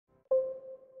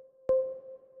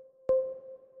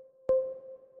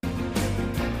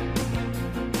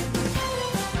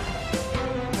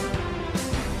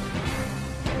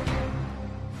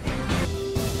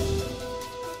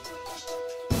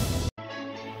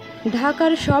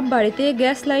ঢাকার সব বাড়িতে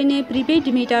গ্যাস লাইনে প্রিপেইড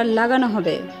মিটার লাগানো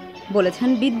হবে বলেছেন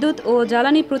বিদ্যুৎ ও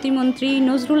জ্বালানি প্রতিমন্ত্রী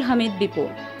নজরুল হামিদ বিপু।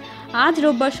 আজ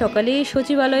রোববার সকালে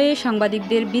সচিবালয়ে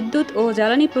সাংবাদিকদের বিদ্যুৎ ও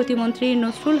জ্বালানি প্রতিমন্ত্রী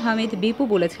নজরুল হামিদ বিপু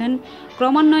বলেছেন,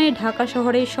 ক্রমান্বয়ে ঢাকা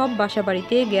শহরে সব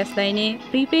বাসাবাড়িতে গ্যাস লাইনে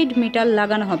প্রিপেইড মিটার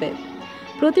লাগানো হবে।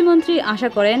 প্রতিমন্ত্রী আশা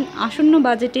করেন, আসন্ন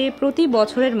বাজেটে প্রতি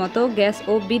বছরের মতো গ্যাস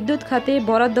ও বিদ্যুৎ খাতে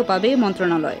বরাদ্দ পাবে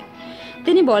মন্ত্রণালয়।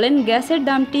 তিনি বলেন, গ্যাসের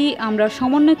দামটি আমরা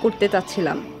সমন্বয় করতে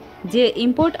চাচ্ছিলাম। যে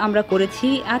ইম্পোর্ট আমরা করেছি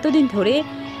এতদিন ধরে,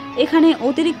 এখানে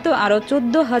অতিরিক্ত আরও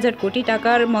 14,000 কোটি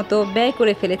টাকার মতো ব্যয়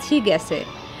করে ফেলেছি গ্যাসে।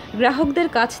 গ্রাহকদের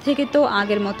কাছ থেকে তো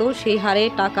আগের মতো সেই হারে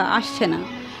টাকা আসছে না।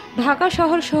 ঢাকা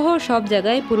শহর সহ সব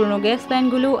জায়গায় পুরনো গ্যাস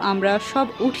লাইনগুলো আমরা সব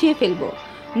উঠিয়ে ফেলব,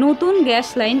 নতুন গ্যাস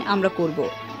লাইন আমরা করব,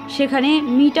 সেখানে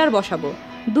মিটার বসাবো।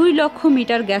 2 লক্ষ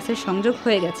মিটার গ্যাসের সংযোগ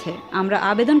হয়ে গেছে। আমরা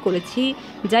আবেদন করেছি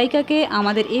জাইকাকে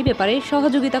আমাদের এই ব্যাপারে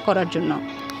সহযোগিতা করার জন্য।